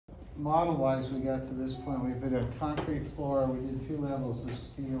model-wise, we got to this point. We put a concrete floor. We did 2 levels of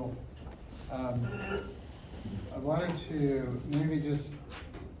steel. I wanted to maybe just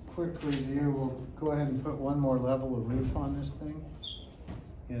quick review. We'll go ahead and put 1 more level of roof on this thing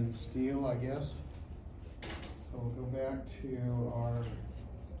in steel, I guess. So we'll go back to our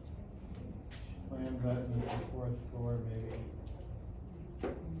plan button at the 4th floor, maybe.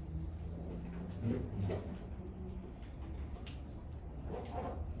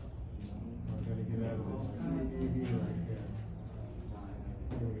 We're going to get out of this TDD right here.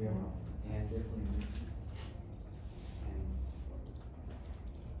 Here we go.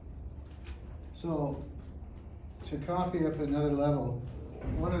 So, to copy up another level,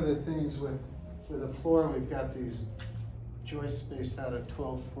 one of the things with for the floor, we've got these joists spaced out at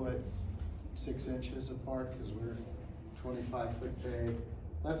 12 foot 6 inches apart because we're 25 foot bay.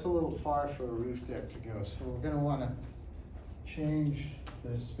 That's a little far for a roof deck to go, so we're going to want to change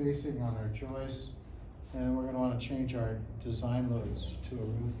the spacing on our joists, and we're going to want to change our design loads to a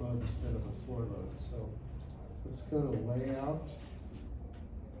roof load instead of a floor load. So let's go to layout,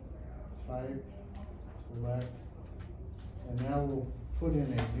 type, select, and now we'll put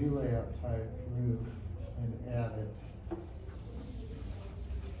in a new layout type, roof, and add it.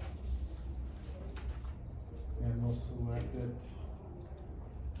 And we'll select it.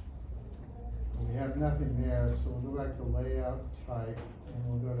 We have nothing there, so we'll go back to layout type, and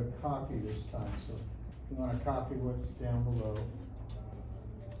we'll go to copy this time. So we want to copy what's down below.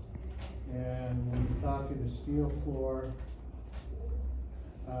 And we'll copy the steel floor.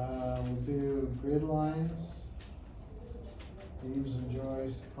 We'll do grid lines, beams and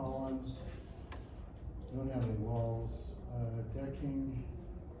joists, columns. We don't have any walls. Decking.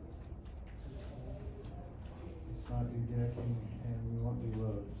 Let's not do decking, and we won't do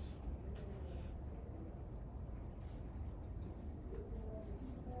loads.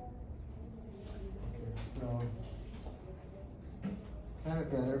 So, kind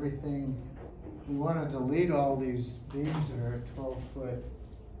of got everything. We want to delete all these beams that are at 12 foot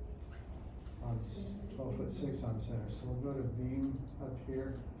on 12 foot 6 on center. So we'll go to beam up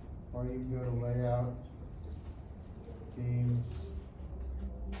here, or you can go to layout, beams,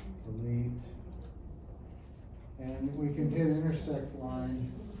 delete, and we can hit intersect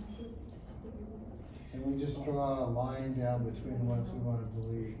line, and we just draw a line down between the ones we want to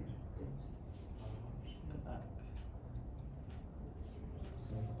delete.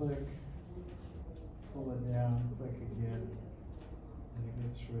 Click, pull it down, click again, and it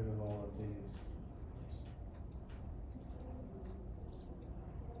gets rid of all of these.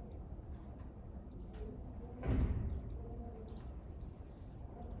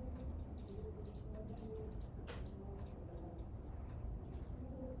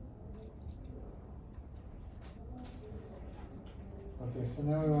 Okay, so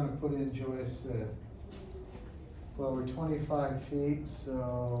now we want to put in joists at, well, we're 25 feet,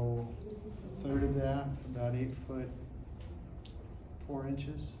 so a third of that, about 8 foot 4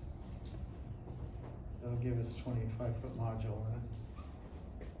 inches. That'll give us 25 foot module in it.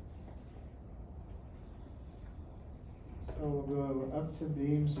 So we'll go up to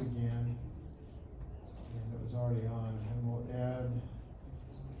beams again, and it was already on, and we'll add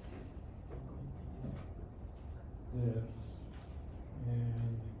this,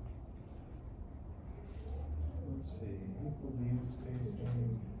 and let's see, equal beam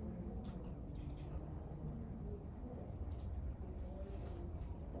spacing.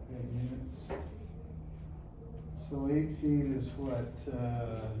 Okay, units. So 8 feet is what,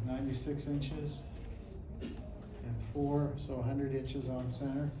 96 inches? And 4, so 100 inches on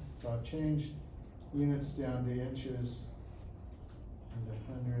center. So I've changed units down to inches and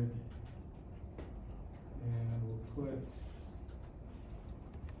 100. And we'll put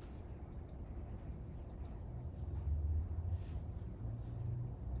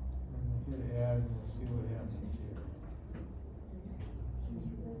hit add, and we'll see what happens here.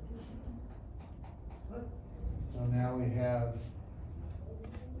 So now we have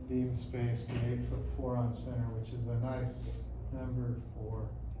beam space to 8 foot 4 on center, which is a nice number for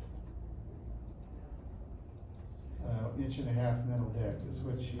 1.5 inch metal deck. This is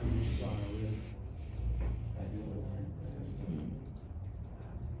what you use on a roof.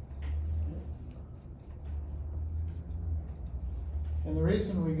 And the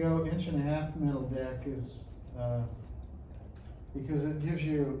reason we go 1.5 inch metal deck is because it gives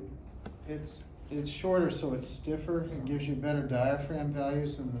you, it's shorter, so it's stiffer. It gives you better diaphragm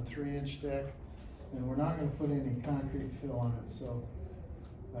values than the 3-inch deck. And we're not going to put any concrete fill on it, so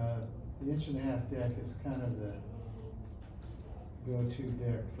the 1.5 inch deck is kind of the go-to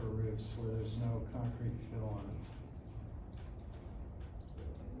deck for roofs where there's no concrete fill on it.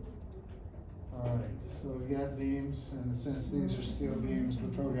 So we've got beams, and since these are steel beams, the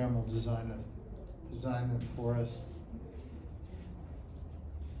program will design them for us.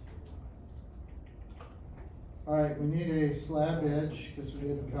 All right, we need a slab edge because we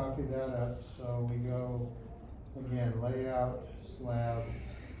didn't copy that up. So we go again, layout, slab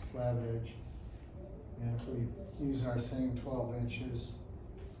edge, and if we use our same 12 inches,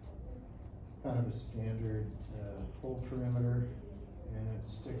 kind of a standard whole perimeter, and it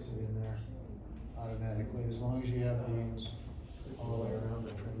sticks it in there automatically as long as you have beams all the way around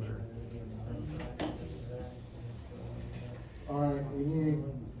the perimeter. All right, we need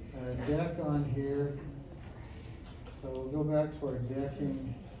a deck on here. So we'll go back to our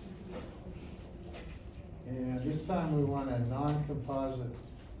decking. And this time we want a non-composite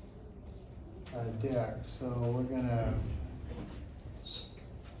deck. So we're gonna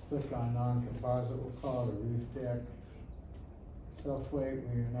click on non-composite. We'll call it a roof deck. Self-weight,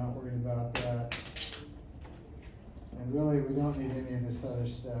 we're not worried about that. And really, we don't need any of this other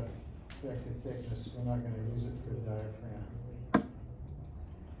stuff. Effective thickness, we're not going to use it for the diaphragm.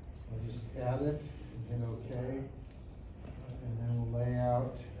 We'll just add it and hit OK. And then we'll lay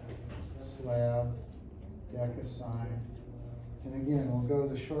out, slab, deck assign. And again, we'll go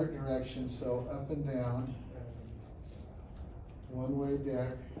the short direction, so up and down. One-way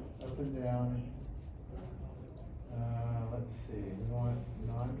deck, up and down. Let's see, we want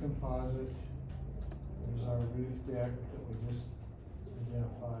non-composite. There's our roof deck that we just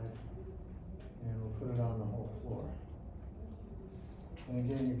identified, and we'll put it on the whole floor. And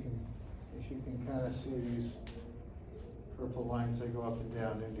again, if you can kind of see these purple lines, they go up and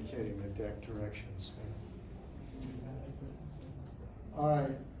down, indicating the deck directions. All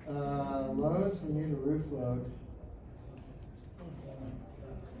right, loads, we need a roof load.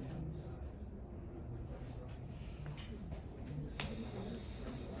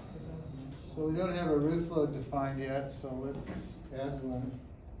 So we don't have a roof load defined yet, so let's add one.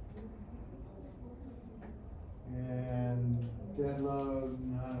 And dead load,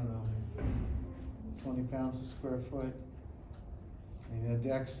 I don't know, 20 pounds a square foot. I mean, the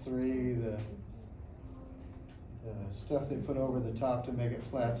deck's 3, the stuff they put over the top to make it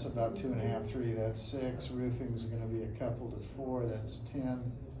flat's about 2.5, 3, that's 6. Roofing's gonna be a couple to 4, that's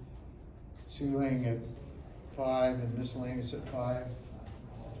 10. Ceiling at 5 and miscellaneous at 5,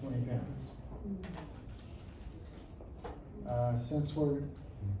 20 pounds. Since we're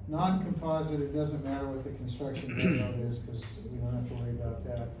non-composite, it doesn't matter what the construction dead load is because we don't have to worry about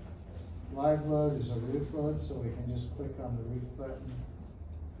that. Live load is a roof load, so we can just click on the roof button,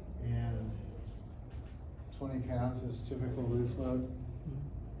 and 20 pounds is typical roof load.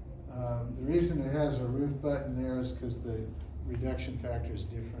 The reason it has a roof button there is because the reduction factor is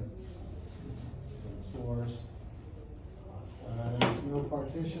different than floors. There's no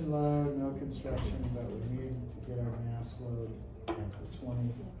partition load, no construction, but we need to get our mass load at the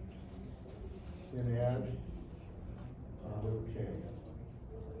 20. Hit add, and OK.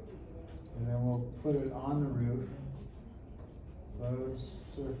 And then we'll put it on the roof. Loads,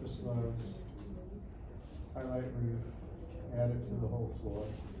 surface loads, highlight roof, add it to the whole floor.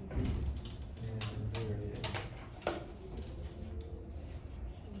 And there it is.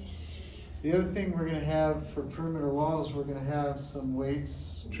 The other thing we're going to have for perimeter walls, we're going to have some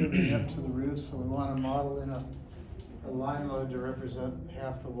weights trimming up to the roof, so we want to model in a line load to represent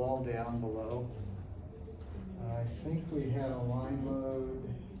half the wall down below. I think we had a line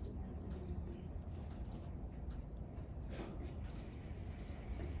load.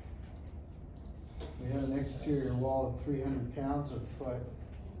 We had an exterior wall of 300 pounds a foot,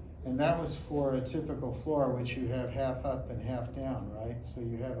 and that was for a typical floor, which you have half up and half down, right? So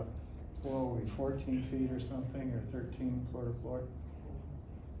you have a floor will be 14 feet or something, or 13 floor to floor.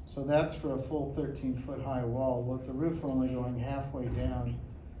 So that's for a full 13-foot high wall, with the roof only going halfway down,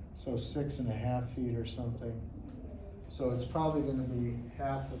 so 6.5 feet or something. So it's probably going to be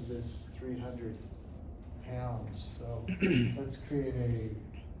half of this 300 pounds. So let's create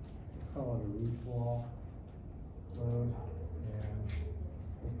call it a roof wall load, and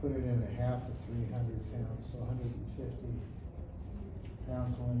we'll put it in a half of 300 pounds, so 150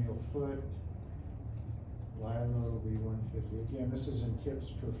 pounds lineal foot. Live load will be 150. Again, this is in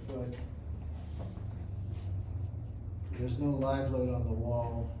kips per foot. There's no live load on the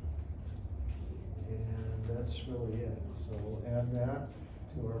wall, and that's really it. So we'll add that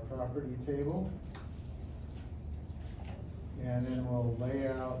to our property table, and then we'll lay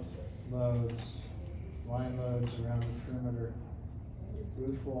out loads, line loads around the perimeter,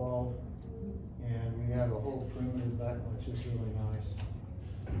 roof wall, and we have a whole perimeter button, which is really nice.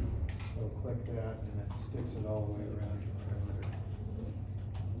 So click that, and it sticks it all the way around your perimeter.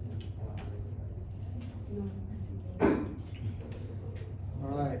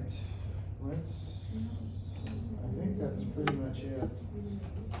 All right, I think that's pretty much it.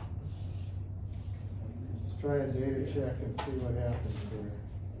 Let's try a data check and see what happens here.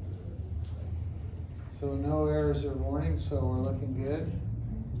 So no errors or warnings, so we're looking good.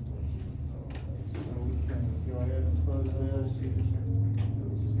 So we can go ahead and close this,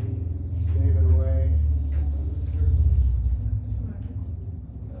 save it away.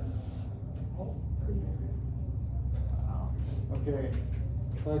 Okay,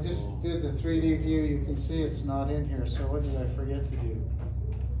 so I just did the 3D view. You can see it's not in here, so what did I forget to do?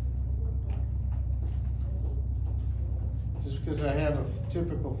 Just because I have a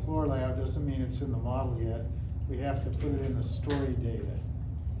typical floor layout doesn't mean it's in the model yet. We have to put it in the story data.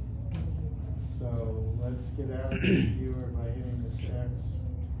 So let's get out of the viewer by hitting this X.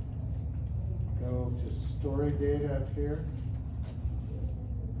 Go to story data up here.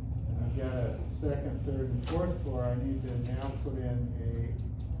 And I've got a second, third, and fourth floor. I need to now put in a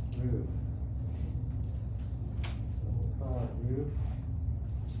roof. So we'll call it roof.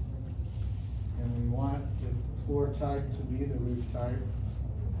 And we want the floor type to be the roof type.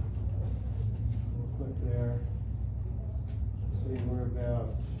 We'll click there. Let's see, we're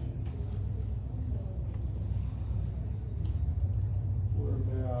about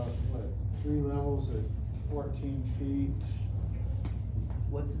 3 levels at 14 feet.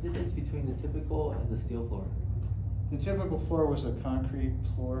 What's the difference between the typical and the steel floor? The typical floor was a concrete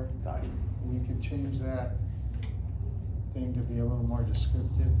floor. We could change that thing to be a little more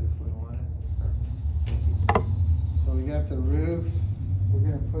descriptive if we wanted. So we got the roof. We're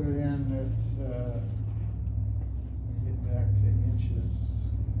going to put it in at, get back to inches.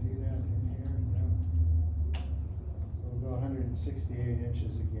 Do that in here? No. So we'll go 168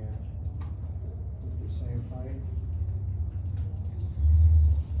 inches again with the same height.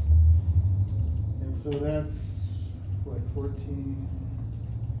 And so that's what, 14,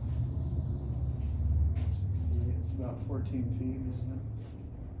 68, it's about 14 feet, isn't it?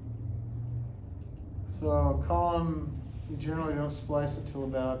 So column, you generally don't splice it till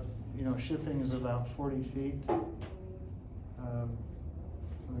about, shipping is about 40 feet. So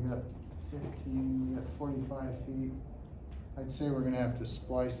we got 15, we got 45 feet. I'd say we're gonna have to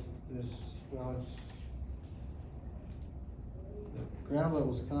splice this, well, it's, the ground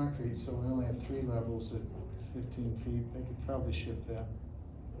level is concrete, so we only have 3 levels at 15 feet. They could probably ship that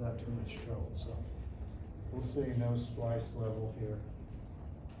without too much trouble, so we'll say no splice level here.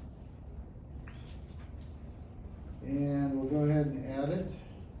 And we'll go ahead and add it.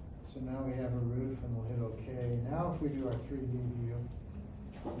 So now we have a roof and we'll hit OK. Now if we do our 3D view,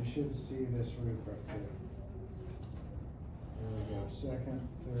 we should see this roof right there. There we go, second,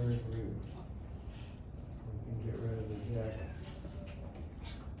 third roof. We can get rid of the deck.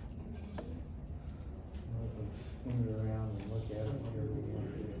 Let's spin it around and look at it here we want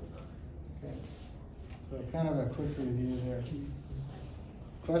to do. Okay. So kind of a quick review there.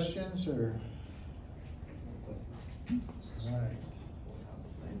 Questions or?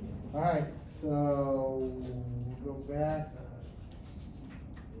 All right, so we'll go back.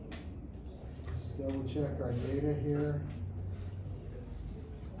 Just double check our data here.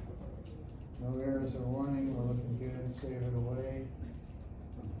 No errors or warning, we're looking good, save it away.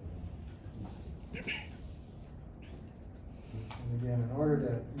 And again, in order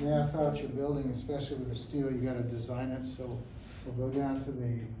to mass out your building, especially with the steel, you got to design it. So we'll go down to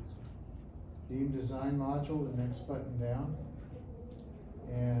the beam design module, the next button down,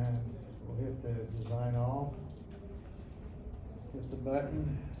 and we'll hit the design all, hit the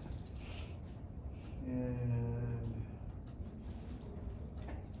button, and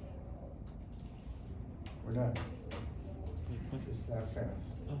we're done. Just that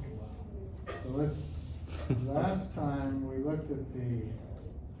fast. So last time we looked at the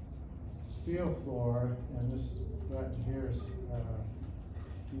steel floor, and this button here is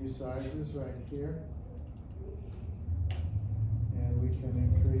few sizes right here, and we can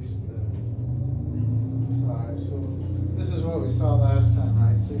increase the size. So this is what we saw last time,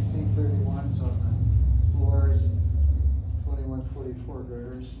 right? 1631s on the floors, 2144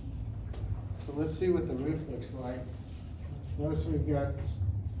 girders. So let's see what the roof looks like. Notice we've got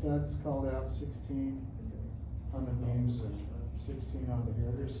studs called out, 16 on the beams and 16 on the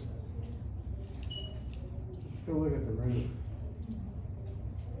girders. Let's go look at the roof.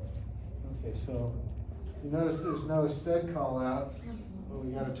 Okay, so you notice there's no stud call outs. Well,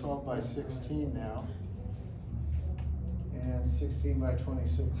 we got a 12 by 16 now, and 16 by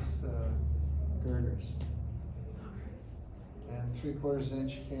 26 girders, and 3/4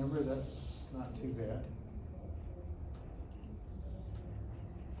 inch camber. That's not too bad.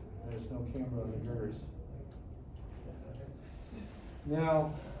 There's no camber on the girders.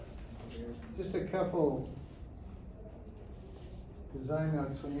 Now, just a couple design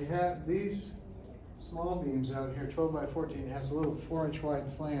notes. When you have these small beams out here, 12 by 14, has a little 4-inch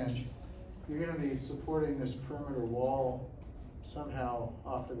wide flange. You're going to be supporting this perimeter wall somehow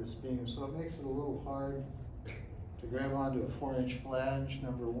off of this beam, so it makes it a little hard to grab onto a 4-inch flange,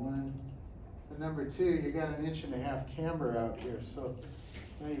 number one. And number two, you got an 1.5 inch camber out here, so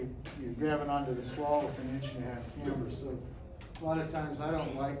now you're grabbing onto this wall with an 1.5 inch camber. So a lot of times I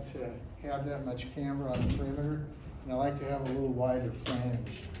don't like to have that much camber on the perimeter, and I like to have a little wider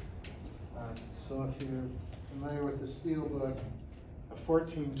flange. So if you're familiar with the steel book, a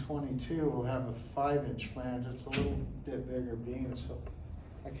 1422 will have a 5-inch flange. It's a little bit bigger beam, so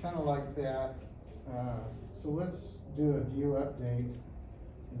I kind of like that. So let's do a view update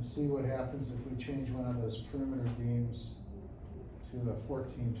and see what happens if we change one of those perimeter beams to a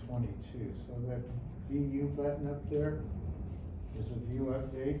 1422. So that VU button up there is a view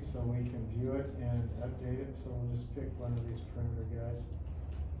update, so we can view it and update it. So we'll just pick one of these perimeter guys.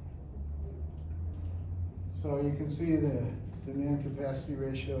 So you can see the demand capacity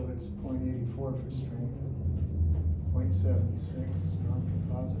ratio, it's 0.84 for strength, 0.76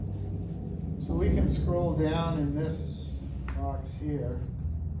 non-composite. So we can scroll down in this box here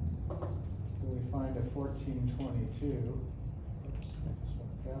till we find a 1422. Oops, this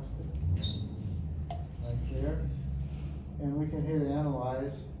one faster. Right there. And we can hit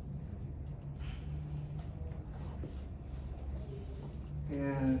analyze.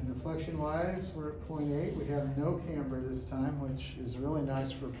 And deflection wise, we're at 0.8. We have no camber this time, which is really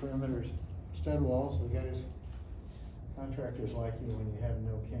nice for perimeter stud walls. The guys, contractors like you when you have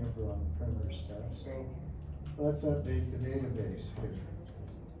no camber on the perimeter stuff. So let's update the database here.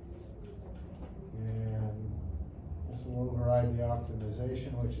 And this will override the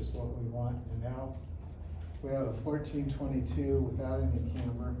optimization, which is what we want. And now we have a 1422 without any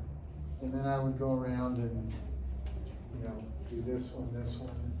camber. And then I would go around and, you know, do this one,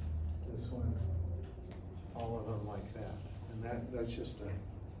 all of them like that. And that's just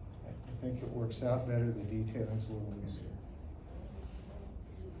I think it works out better, the detailing's a little easier.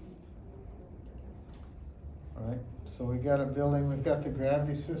 All right, so we got a building, we've got the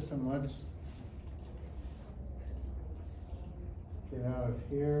gravity system. Let's get out of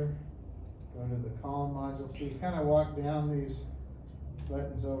here, go to the column module. So you kind of walk down these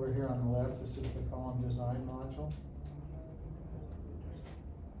buttons over here on the left. This is the column design module.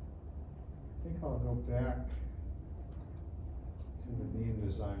 I think I'll go back to the beam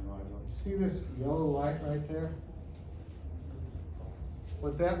design module. You see this yellow light right there?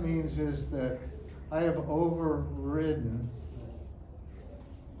 What that means is that I have overridden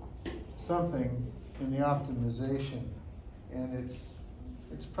something in the optimization, and it's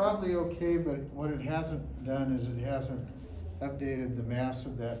probably okay, but what it hasn't done is it hasn't updated the mass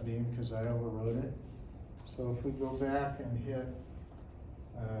of that beam because I overrode it. So if we go back and hit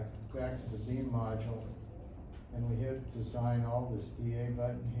back to the beam module, and we hit design all, this DA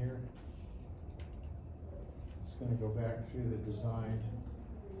button here, it's going to go back through the design,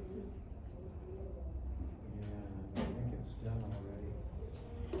 and I think it's done already.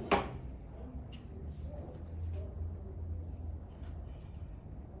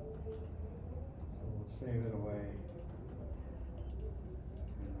 So we'll save it away,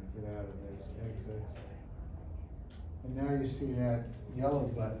 and get out of this, exit. And now you see that yellow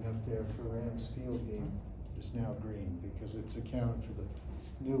button up there for RAM steel beam is now green because it's accounted for the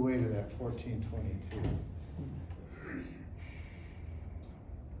new weight of that 1422.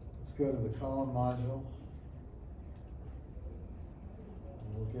 Let's go to the column module.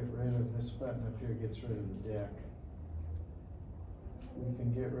 And we'll get rid of this button up here, gets rid of the deck. We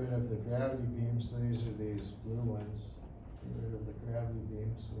can get rid of the gravity beams. These are these blue ones. Get rid of the gravity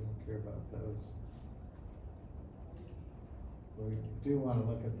beams, we don't care about those. We do want to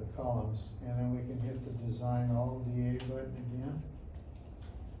look at the columns, and then we can hit the design all DA button again.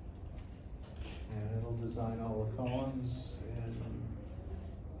 And it'll design all the columns in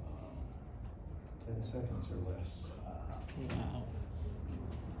 10 seconds or less. Wow.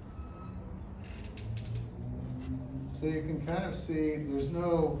 So you can kind of see there's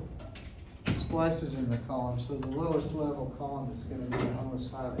no splices in the column, so the lowest level column is going to be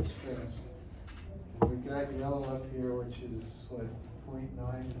almost highly stressed. We've got yellow up here, which is what,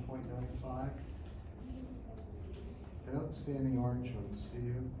 0.9 to 0.95. I don't see any orange ones, do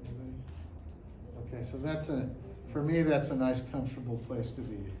you? Anybody? Okay, so that's for me, that's a nice, comfortable place to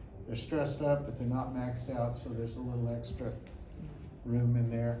be. They're stressed up, but they're not maxed out, so there's a little extra room in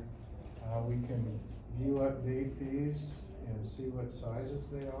there. We can view update these and see what sizes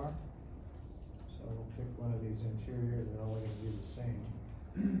they are. So So we'll pick one of these interior, they're all gonna be the same.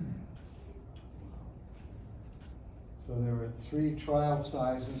 So there were 3 trial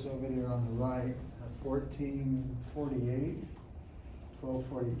sizes over there on the right, a 1448,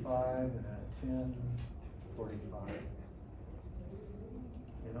 1245, and a 1045.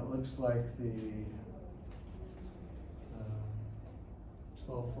 And it looks like the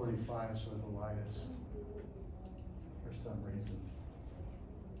 1245s are the lightest for some reason.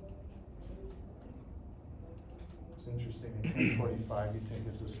 It's interesting, a 1045 you think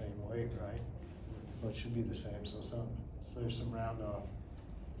is the same weight, right? Well, it should be the same, so there's some round off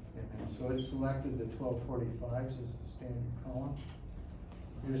in there. So it selected the 1245s as the standard column.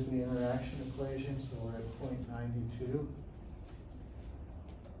 Here's the interaction equation, so we're at 0.92.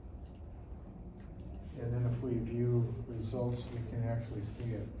 And then if we view results, we can actually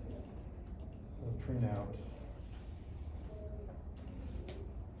see it, the printout.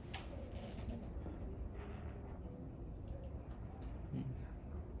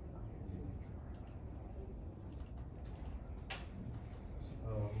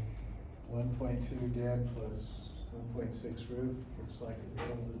 So 1.2 dead plus 1.6 roof, looks like it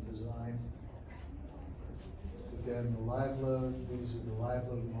nailed the design. So then the live load, these are the live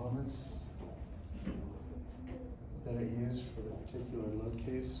load moments that it used for the particular load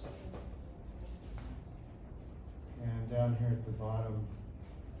case. And down here at the bottom,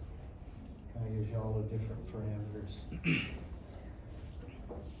 kind of gives you all the different parameters. It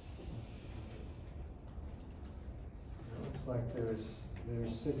looks like there's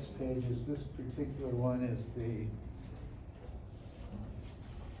 6 pages. This particular one is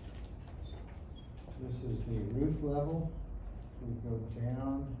this is the roof level. We go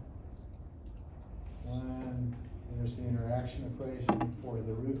down one. There's the interaction equation for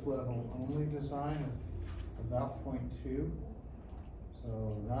the roof level only design of about 0.2. So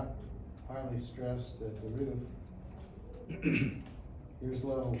not highly stressed at the roof. Here's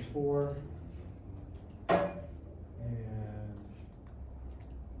level 4. And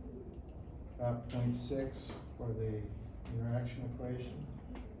about 0.6 for the interaction equation.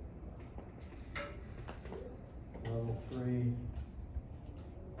 Level 3.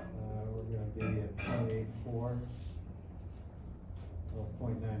 We're going to be at 0.84, or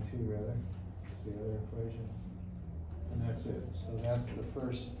 0.92 rather, that's the other equation. And that's it. So that's the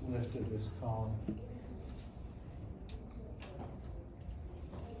first lift of this column.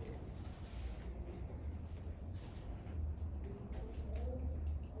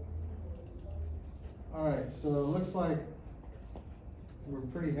 All right, so it looks like we're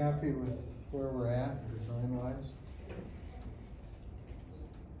pretty happy with where we're at design-wise.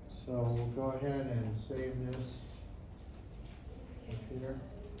 So we'll go ahead and save this up here.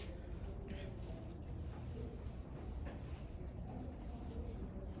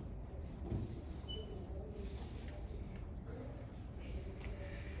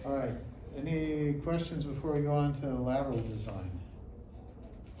 All right, any questions before we go on to lateral design?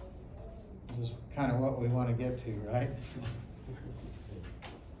 This is kind of what we want to get to, right?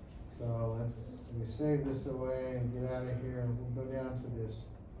 So we save this away and get out of here, and we'll go down to this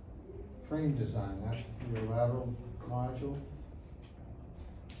frame design. That's your lateral module.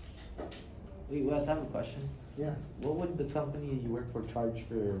 Wait, Wes, I have a question. Yeah. What would the company you work for charge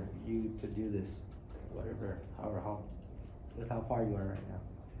for you to do this? Whatever, with how far you are right now?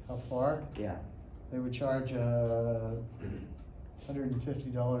 How far? Yeah. They would charge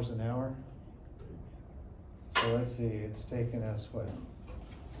 $150 an hour. So let's see, it's taken us what?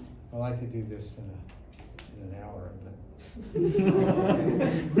 Well, I could do this in an hour, but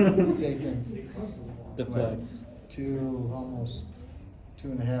it's taken The flex. almost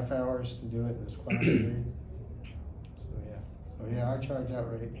 2.5 hours to do it in this class period. So yeah, our charge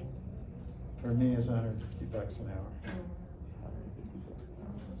out rate for me is $150 an hour.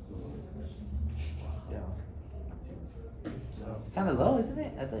 Yeah. It's kind of low, isn't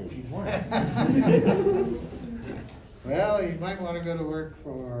it? I thought it'd be more. Well, you might want to go to work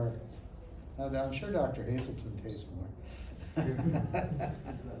for, I'm sure Dr. Hazelton pays more.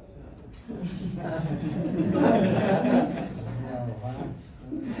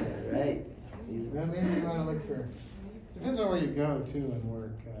 Right. Well, maybe you want to look for, depends on where you go too and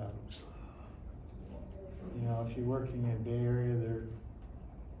work. You know, if you're working in Bay Area, their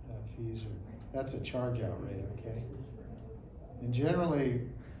fees are, that's a charge out rate, okay? And generally,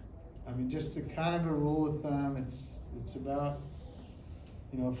 I mean, just a kind of a rule of thumb, it's about,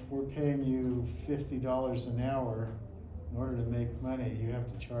 you know, if we're paying you $50 an hour, in order to make money, you have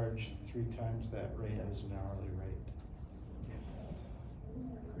to charge 3 times that rate as an hourly rate.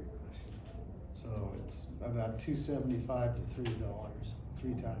 So it's about $2.75 to $3,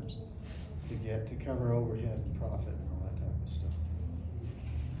 3 times. to get to cover overhead and profit and all that type of stuff.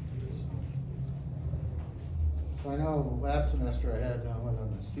 So I know last semester I had one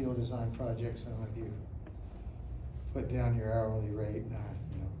on the steel design project. Some of you put down your hourly rate,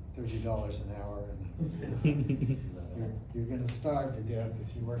 $30 an hour, and you're going to starve to death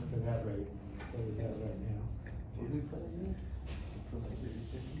if you work for that rate. So we got right now. What do we put in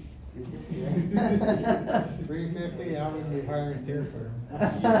 $350. I wouldn't be hiring your firm.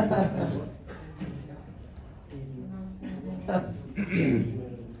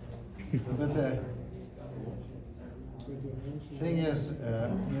 But the thing is,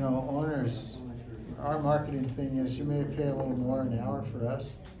 owners, our marketing thing is you may pay a little more an hour for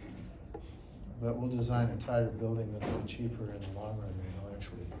us, but we'll design a tighter building that'll be cheaper in the long run, and it'll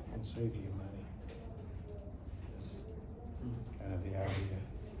actually save you money. Is kind of the idea.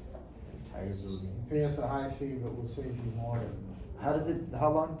 Entire building. Pay us a high fee, but we'll save you more. How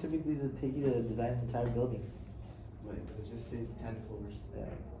long typically does it take you to design an entire building? Like, let's just say 10 floors. Yeah.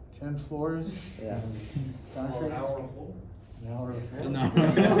 10 floors? Yeah. Concrete? An hour of floor. An hour of floor? No.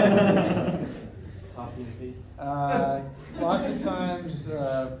 Copy and paste. Lots of times,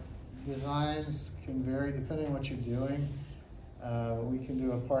 designs can vary depending on what you're doing. We can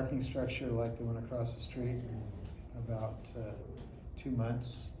do a parking structure like the one across the street in about 2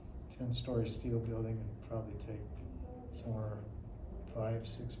 months. 10-story steel building would probably take somewhere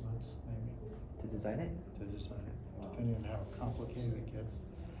 5-6 months maybe. To design it? To design it, depending on how complicated it gets.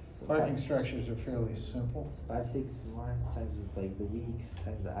 So Parking structures are fairly simple. 5-6 months times like the weeks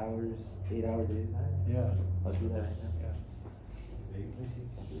times the hours, 8-hour days. Yeah. I'll do that right now. Yeah.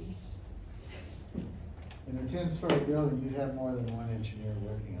 In a 10-story building, you'd have more than one engineer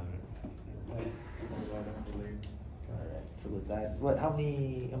working on it. Alright, so let's add, how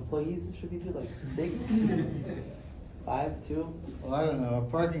many employees should we do, like 6? 5, 2? Well, I don't know,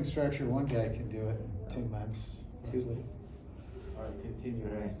 a parking structure, one guy can do it in 2 months. 2. Alright, continue,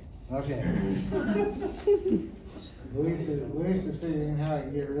 right? Okay. Luis is figuring how to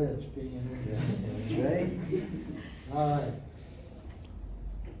get rich, being an engineer. Right? All right.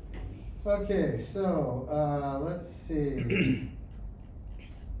 Okay, so let's see.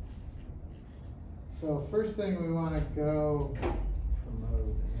 So first thing we want to go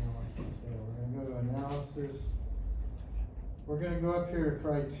promote analysis. So we're going to go to analysis. We're going to go up here to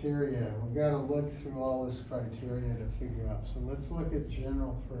criteria. We've got to look through all this criteria to figure out. So let's look at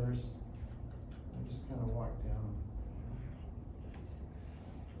general first. I'll just kind of walk down.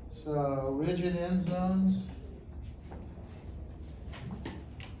 So rigid end zones.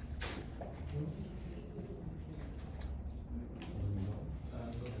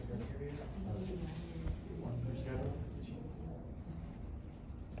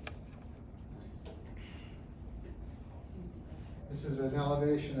 This is an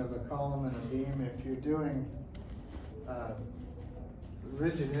elevation of a column and a beam. If you're doing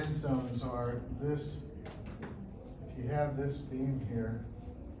rigid end zones, are this, if you have this beam here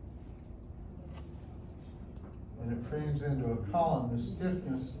and it frames into a column, the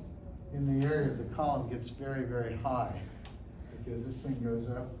stiffness in the area of the column gets very, very high because this thing goes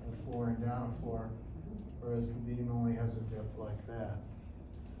up a floor and down a floor, whereas the beam only has a depth like that.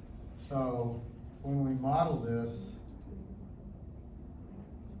 So when we model this,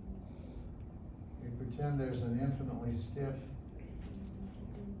 we pretend there's an infinitely stiff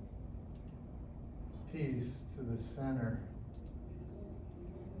piece to the center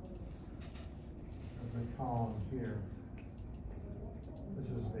of the column here. This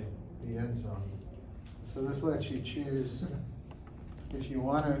is the end zone. So this lets you choose if you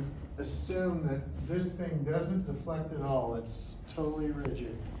want to assume that this thing doesn't deflect at all, it's totally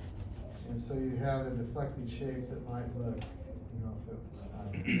rigid. And so you have a deflecting shape that might look, if it was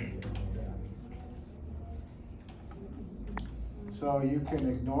like that. So you can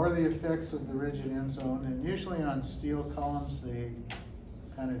ignore the effects of the rigid end zone, and usually on steel columns they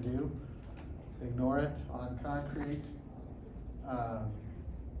kind of do. Ignore it. On concrete,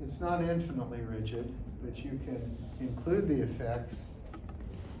 it's not infinitely rigid, but you can include the effects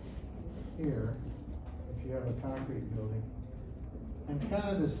here if you have a concrete building. And kind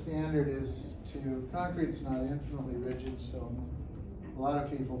of the standard is concrete's not infinitely rigid, so a lot of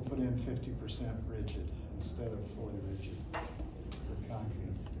people put in 50% rigid instead of fully rigid for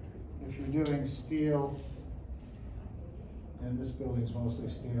concrete. If you're doing steel, and this building's mostly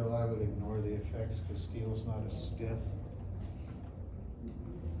steel, I would ignore the effects because steel's not as stiff.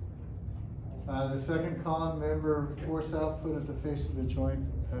 The second column, remember, force output at the face of the joint.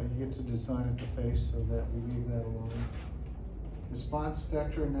 You get to design at the face, so that we leave that alone. Response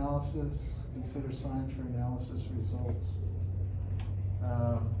vector analysis, consider signs for analysis results.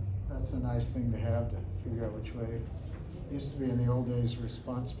 That's It's a nice thing to have to figure out which way. It used to be in the old days,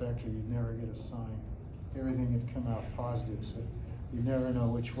 response vector, you'd never get a sign. Everything would come out positive, so you'd never know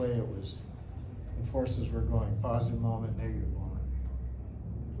which way it was. The forces were going, positive moment, negative moment.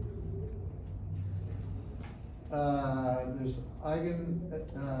 There's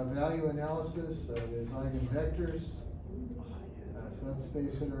value analysis, there's eigenvectors,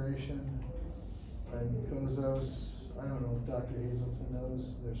 subspace iteration, and Kozos. I don't know if Dr. Hazelton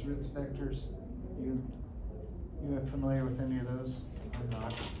knows. There's Ritz vectors. You are familiar with any of those? I'm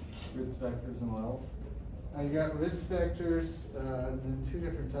not. Ritz vectors and what else? I got Ritz vectors, then two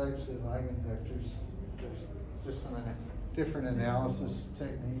different types of eigenvectors. There's just some different analysis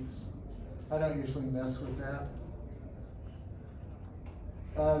techniques. I don't usually mess with that.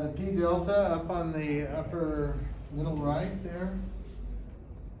 The P delta up on the upper middle right there.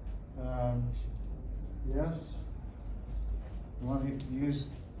 Yes. You want to use,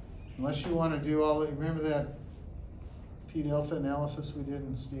 unless you want to do all the, remember that P delta analysis we did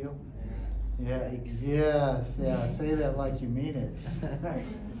in steel? Yeah, yes, yeah, say that like you mean it.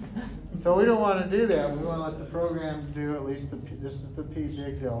 So we don't want to do that. We want to let the program do at least this is the P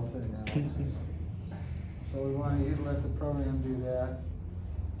big delta analysis. So we want to let the program do that.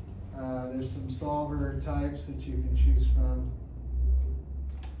 There's some solver types that you can choose from.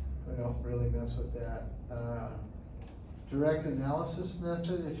 We don't really mess with that. Direct analysis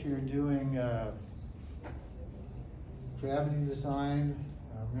method, if you're doing gravity design.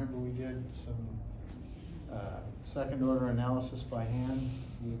 Remember we did some second order analysis by hand.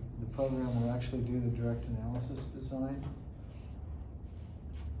 The program will actually do the direct analysis design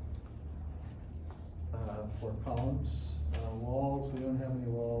for columns. Walls, we don't have any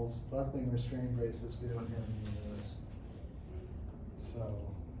walls. Buckling restraint braces, we don't have any of those. So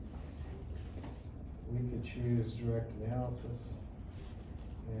we could choose direct analysis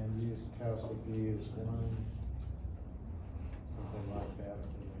and use tau sub B as one. Something like that.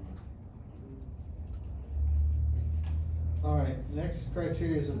 All right, next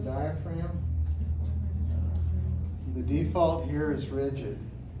criteria is a diaphragm. The default here is rigid.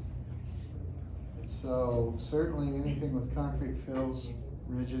 So certainly anything with concrete fills,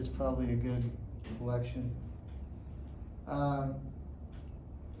 rigid is probably a good selection.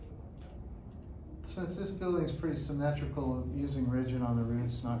 Since this building is pretty symmetrical, using rigid on the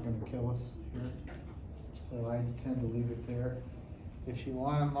roof is not going to kill us here. So I tend to leave it there. If you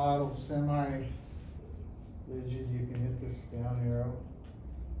want to model semi-rigid, you can hit this down arrow.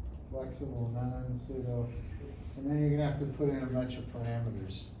 Flexible, none, pseudo. And then you're going to have to put in a bunch of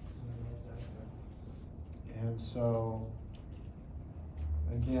parameters. And so,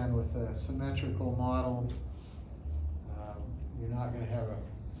 again, with a symmetrical model, you're not going to have a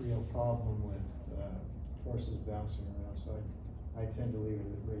real problem with forces bouncing around. So I tend to leave it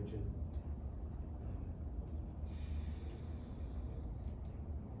at rigid.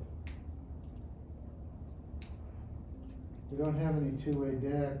 We don't have any two-way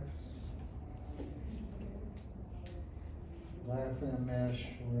decks. Diaphragm mesh,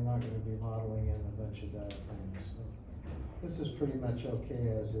 we're not going to be modeling in a bunch of diaphragms. So this is pretty much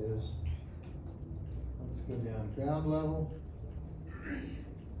okay as is. Let's go down ground level.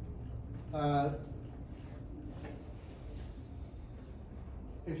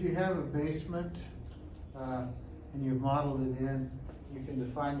 If you have a basement and you've modeled it in, you can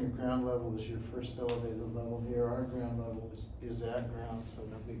define your ground level as your first elevated level here. Our ground level is at ground, so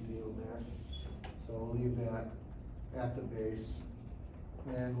no big deal there. So we'll leave that at the base.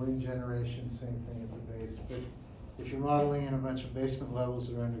 And wind generation, same thing at the base. But if you're modeling in a bunch of basement levels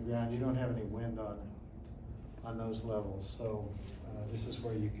that are underground, you don't have any wind on those levels. So this is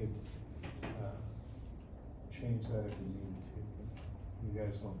where you could change that if you need to. You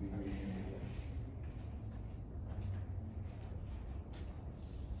guys won't be reading it.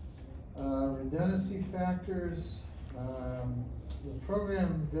 Redundancy factors, the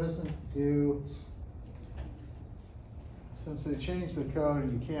program doesn't do, since they changed the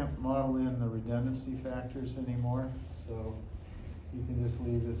code, you can't model in the redundancy factors anymore, so you can just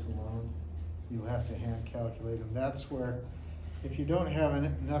leave this alone. You'll have to hand calculate them. That's where, if you don't have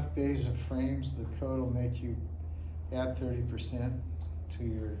enough bays of frames, the code will make you add 30% to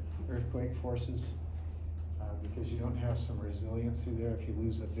your earthquake forces. Because you don't have some resiliency there if you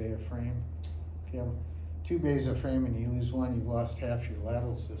lose a bay of frame. If you have 2 bays of frame and you lose one, you've lost half your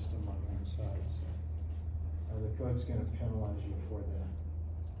lateral system on one side. So the code's going to penalize you for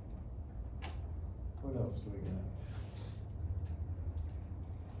that. What else do we got?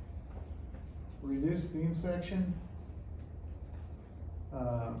 Reduced beam section.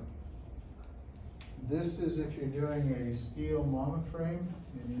 This is if you're doing a steel monoframe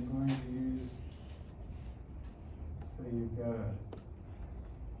and you're going to got a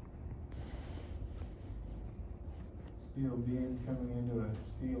steel beam coming into a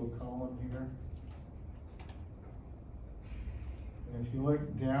steel column here. And if you look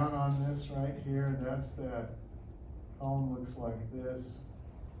down on this right here, that's that column looks like this.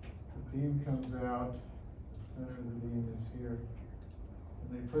 The beam comes out, the center of the beam is here.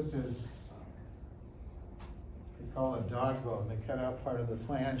 And they put this, they call it dog bone. They cut out part of the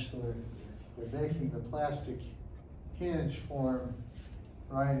flange, so they're making the plastic hinge form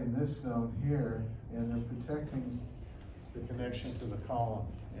right in this zone here, and they're protecting the connection to the column.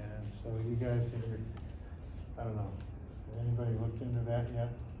 And so you guys I don't know, has anybody looked into that yet?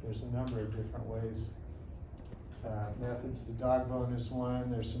 There's a number of different ways, methods. The dog bone is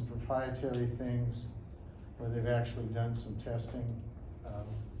one. There's some proprietary things where they've actually done some testing.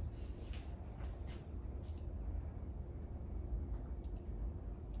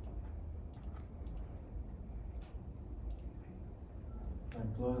 I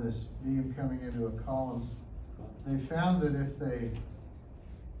blow this beam coming into a column. They found that if they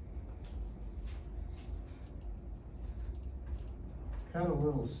cut a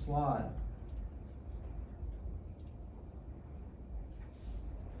little slot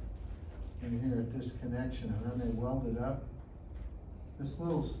in here at this connection and then they weld it up, this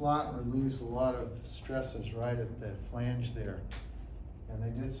little slot relieves a lot of stresses right at that flange there. And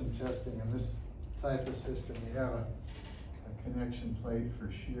they did some testing in this type of system. You have a connection plate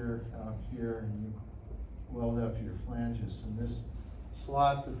for shear out here, and you weld up your flanges. And this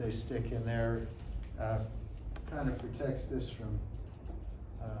slot that they stick in there kind of protects this from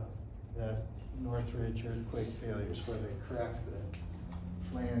that Northridge earthquake failures where they cracked the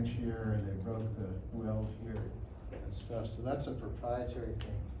flange here and they broke the weld here and stuff. So that's a proprietary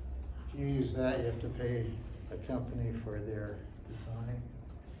thing. If you use that, you have to pay the company for their design.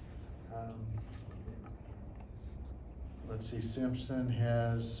 Let's see, Simpson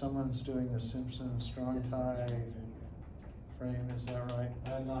someone's doing the Simpson strong tie frame, is that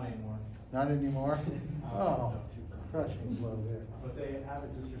right? Not anymore. Not anymore? Oh, So. crushing blow there. But they have it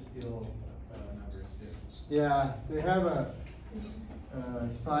just for steel members too. Yeah, they have a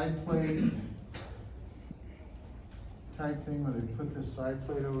side plate type thing where they put this side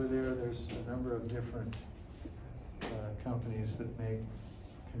plate over there. There's a number of different companies that make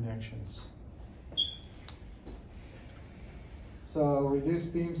connections. So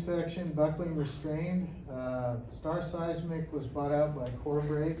reduced beam section, buckling restrained. Star Seismic was bought out by Core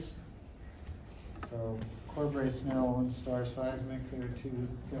Brace. So Core Brace now owns Star Seismic. There are two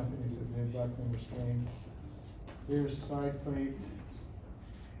companies that made buckling restrained. Here's side plate.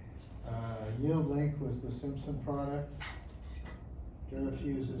 Yield Link was the Simpson product.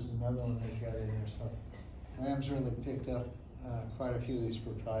 Durafuse is another one they've got in there. So Ram's really picked up quite a few of these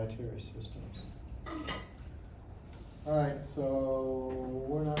proprietary systems. All right, so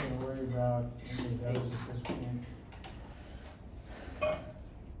we're not going to worry about any of those at this point.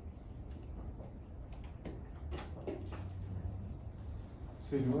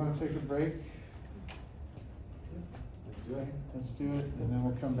 So do you want to take a break? Let's do it. Let's do it, and then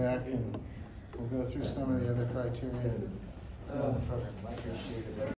we'll come back and we'll go through some of the other criteria. Program, like your share.